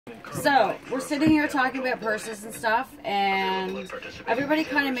So, we're sitting here talking about purses and stuff, and everybody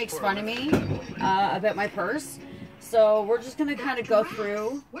kind of makes fun of me about my purse. So, we're just going to kind of go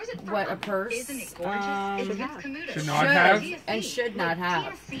through what a purse should not have and should not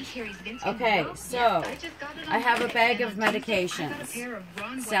have. Okay, so, I have a bag of medications.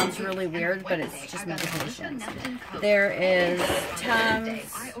 Sounds really weird, but it's just medications. There is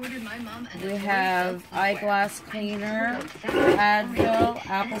Tums. We have eyeglass cleaner, Advil,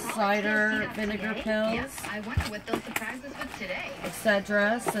 apple cider vinegar pills,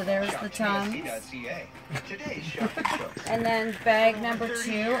 etc. So there's the Tums. And then bag number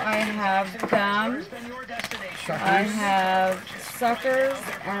 2, I have gum. I have suckers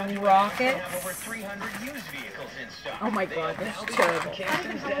and rockets. Oh my god, that's terrible.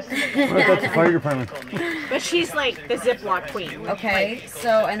 That's the fire department. But she's like the Ziploc queen. Okay,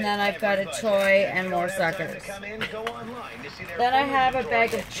 so and then I've got a toy and more suckers. Then I have a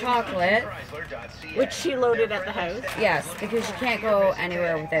bag of chocolate. Which she loaded at the house. Yes, because you can't go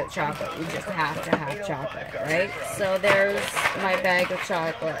anywhere without chocolate. You just have to have chocolate, right? So there's my bag of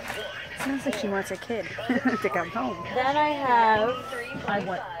chocolate. Sounds like she wants her kid to come home. Then I have,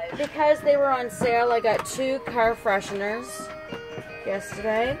 because they were on sale, I got 2 car fresheners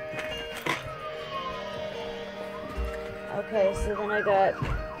yesterday. Okay, so then I got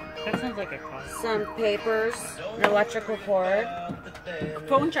That sounds like a cost. some papers, an electrical cord.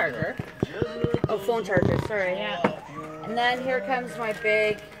 Phone charger. Oh, phone charger, sorry. Yeah. And then here comes my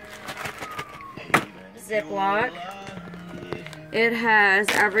big Ziploc. It has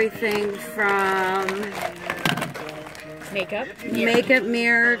everything from makeup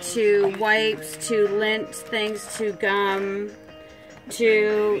mirror to wipes to lint things to gum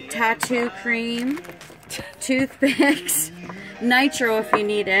to tattoo cream, toothpicks, nitro if you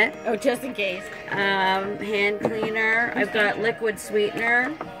need it. Oh, just in case. Hand cleaner. I've got liquid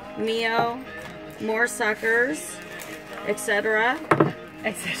sweetener, Mio, more suckers, etc.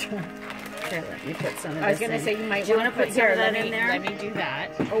 Etc. Okay, let me put some of this I was going to say you might do you want to put some of that in there? Let me do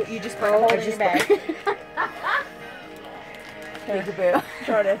that. Oh, you just put a hole in your bag. Peekaboo.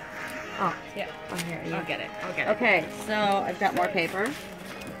 Sort of. Oh, Yeah. oh, here, you I'll get it. I'll get it. Okay, so I've got more paper.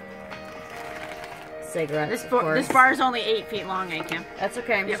 Cigarettes, This bar is only 8 feet long, eh, Kim? That's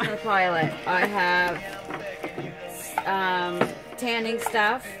okay, I'm just going to pile it. I have tanning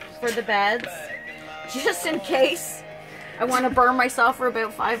stuff for the beds, just in case I want to burn myself for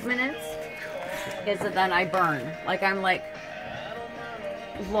about 5 minutes. Because then I burn. Like I'm like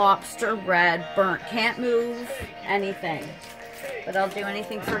lobster red, burnt. Can't move anything. But I'll do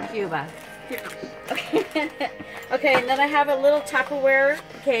anything for Cuba. Okay. Okay, and then I have a little Tupperware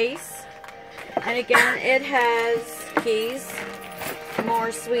case. And again, it has keys,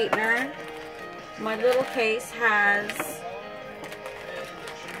 more sweetener. My little case has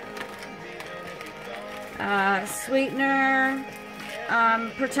sweetener,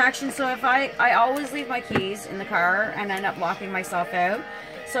 protection. So if I always leave my keys in the car and end up locking myself out.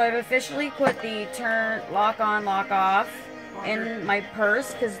 So I've officially put the lock on, lock off in my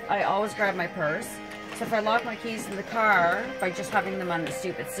purse because I always grab my purse. So if I lock my keys in the car by just having them on the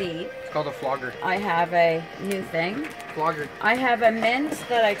stupid seat. It's called a flogger. I have a new thing. Flogger. I have a mint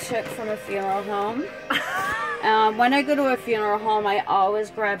that I took from a funeral home. When I go to a funeral home, I always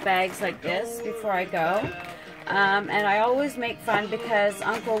grab bags like this before I go. And I always make fun because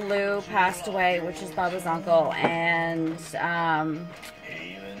Uncle Lou passed away, which is Bubba's uncle. And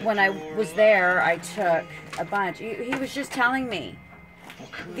when I was there, I took a bunch. He was just telling me,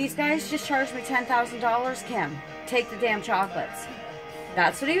 these guys just charged me $10,000, Kim. Take the damn chocolates.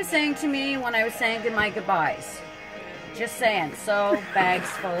 That's what he was saying to me when I was saying my goodbyes. Just saying. So, bags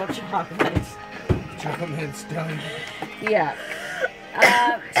full of chocolates. Chocolate mint's done. Yeah.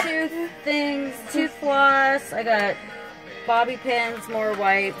 Toothfloss. I got bobby pins, more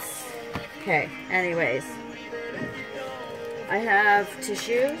wipes. Okay, anyways. I have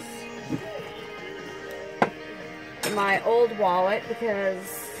tissues. My old wallet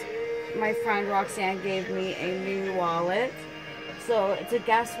because my friend Roxanne gave me a new wallet. So it's a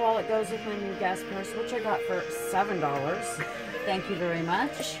guest wallet, goes with my new guest purse, which I got for $7. Thank you very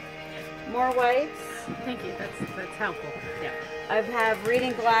much. More wipes. Thank you. That's helpful. Yeah. I have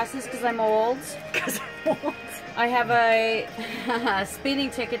reading glasses because I'm old. Because I'm old. I have a speeding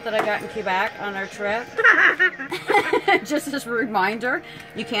ticket that I got in Quebec on our trip. Just as a reminder,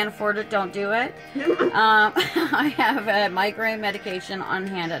 you can't afford it, don't do it. I have a migraine medication on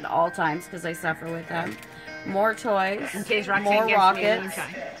hand at all times because I suffer with them. More toys, in case Roxanne more gets rockets,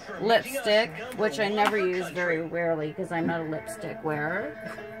 lipstick, which I never use very rarely because I'm not a lipstick wearer.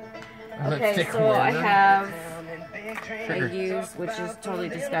 Okay, so I have I use, which is totally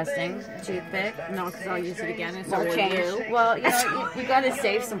disgusting, toothpick. No, because I'll use it again. And so More will change. you. Well, you know, you got to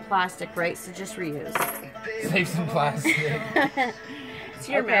save some plastic, right? So just reuse. Save some plastic. It's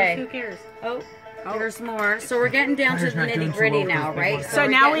your Okay. mouth. Who cares? Oh, there's more. So we're getting down to the Not doing nitty so gritty well now, with right? this So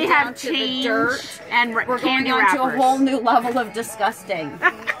we're now we getting have down to the change dirt. and We're candy going on to a wrappers. whole new level of disgusting.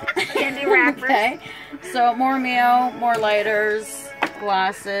 Candy wrappers. Okay, so more meal, more lighters,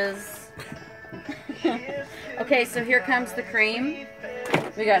 glasses. Okay, so here comes the cream.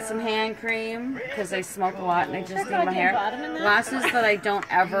 We got some hand cream because I smoke a lot and I just leave my hair. Glasses that I don't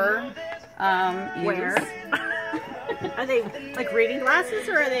ever use. Where? Are they like reading glasses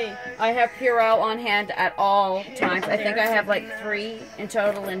or are they? I have Purell on hand at all times. I think I have like 3 in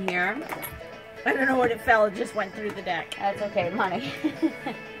total in here. I don't know what it fell. It just went through the deck. That's okay, money.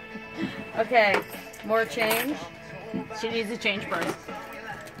 Okay, more change. She needs a change purse.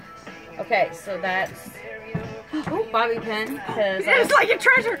 Okay, so that's bobby pin because It's like a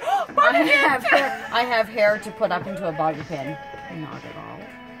treasure. Bobby pin. I have hair to put up into a bobby pin. Not at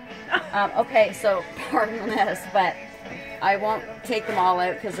all. Okay, so pardon this, but I won't take them all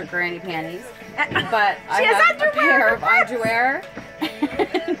out because they're granny panties. But I has have a underwear. pair of underwear,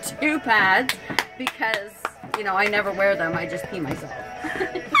 2 pads, because you know I never wear them. I just pee myself.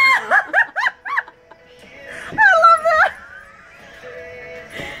 I love that.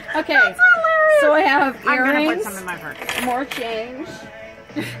 Okay, That's hilarious. so I have I'm gonna put earrings, some in my purse. more change.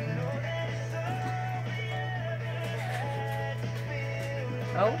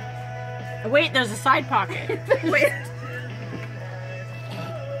 Oh. Wait, there's a side pocket. Wait.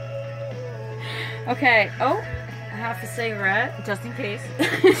 Okay. Oh, half a cigarette. Just in case.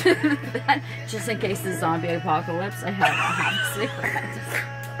 Just in case the zombie apocalypse, I have half a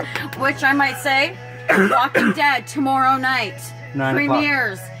cigarette. Which I might say, Walking Dead tomorrow night 9 o'clock.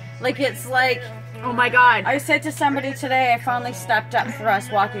 premieres. Like it's like Oh my god. I said to somebody today. I finally stepped up for us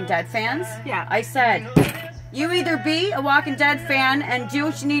Walking Dead fans. Yeah. I said, you either be a Walking Dead fan and do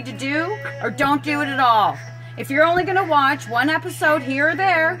what you need to do, or don't do it at all. If you're only gonna watch 1 episode here or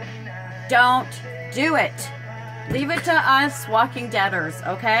there, don't do it. Leave it to us Walking Deaders,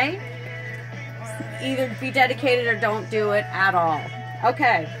 okay? Either be dedicated or don't do it at all.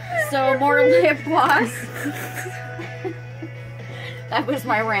 Okay, so more lip gloss. That was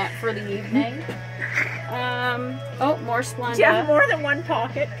my rant for the evening. Oh, more Splenda. Do you have more than one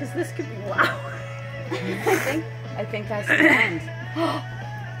pocket? Because this could be wow. I think that's the end.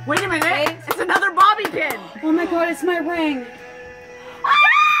 Wait a minute. Wait. It's another bobby pin. Oh my god, it's my ring.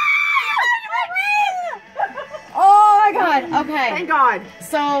 Oh my god, okay. Thank God.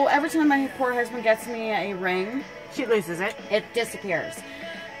 So every time my poor husband gets me a ring, She loses it. it disappears.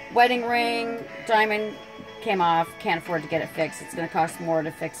 Wedding ring, diamond came off, can't afford to get it fixed. It's gonna cost more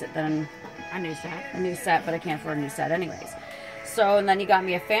to fix it than I knew that. a new set, but I can't afford a new set anyways. So, and then he got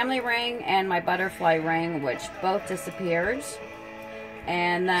me a family ring and my butterfly ring, which both disappeared.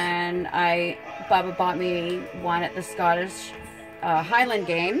 And then Baba bought me one at the Scottish Highland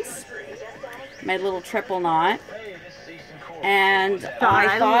Games, my little triple knot. And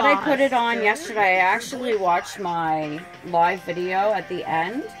I thought I put it on yesterday. I actually watched my live video at the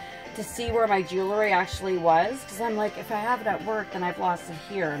end to see where my jewelry actually was, because I'm like, if I have it at work, then I've lost it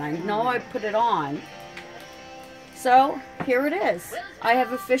here, and I know I put it on. So here it is. I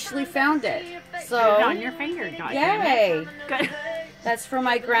have officially found it. So Put it on your finger. God damn it. yay! Good. That's for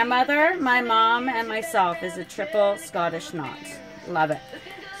my grandmother, my mom, and myself. Is a triple Scottish knot. Love it.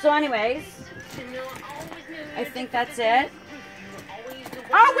 So anyways, I think that's it.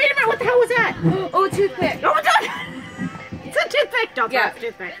 Oh, wait a minute. What the hell was that? Oh, toothpick. Oh my God. It's a toothpick. Don't Yeah. throw a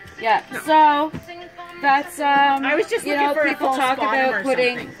toothpick. Yeah. So that's I was just you looking know, for a people false talk bottom about or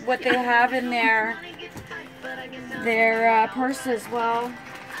putting something. what they have in their purses. Well,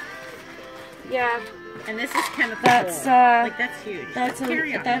 yeah, And this is kind of That's, full. uh, like that's huge. that's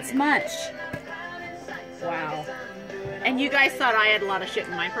Carry on. that's much. Wow. And you guys thought I had a lot of shit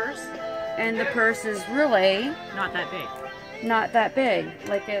in my purse? And the purse is really Not that big. not that big.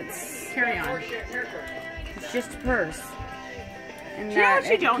 Like it's Carry on. just a purse. And Do you know what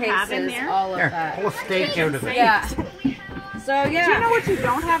you don't have in encases there? all of Here, that. pull a steak out of it. Yeah. So yeah. Do you know what you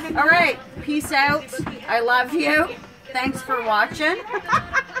don't have in there? All right. Peace out. I love you. Thanks for watching.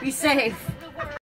 Be safe.